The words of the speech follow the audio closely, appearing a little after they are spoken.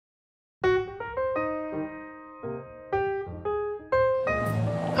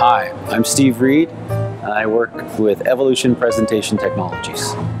Hi, I'm Steve Reed, and I work with Evolution Presentation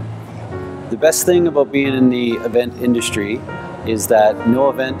Technologies. The best thing about being in the event industry is that no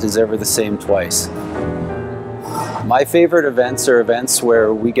event is ever the same twice. My favorite events are events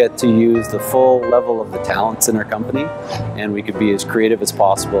where we get to use the full level of the talents in our company, and we could be as creative as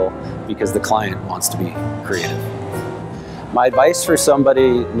possible because the client wants to be creative. My advice for somebody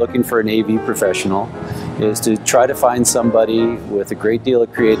looking for an AV professional is to try to find somebody with a great deal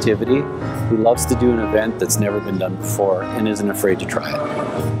of creativity who loves to do an event that's never been done before and isn't afraid to try it.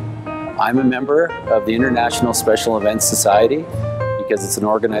 I'm a member of the International Special Events Society because it's an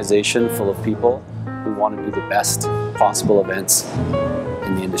organization full of people who want to do the best possible events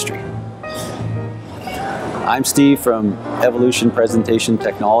in the industry. I'm Steve from Evolution Presentation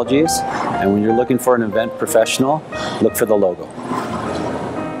Technologies, and when you're looking for an event professional, look for the logo.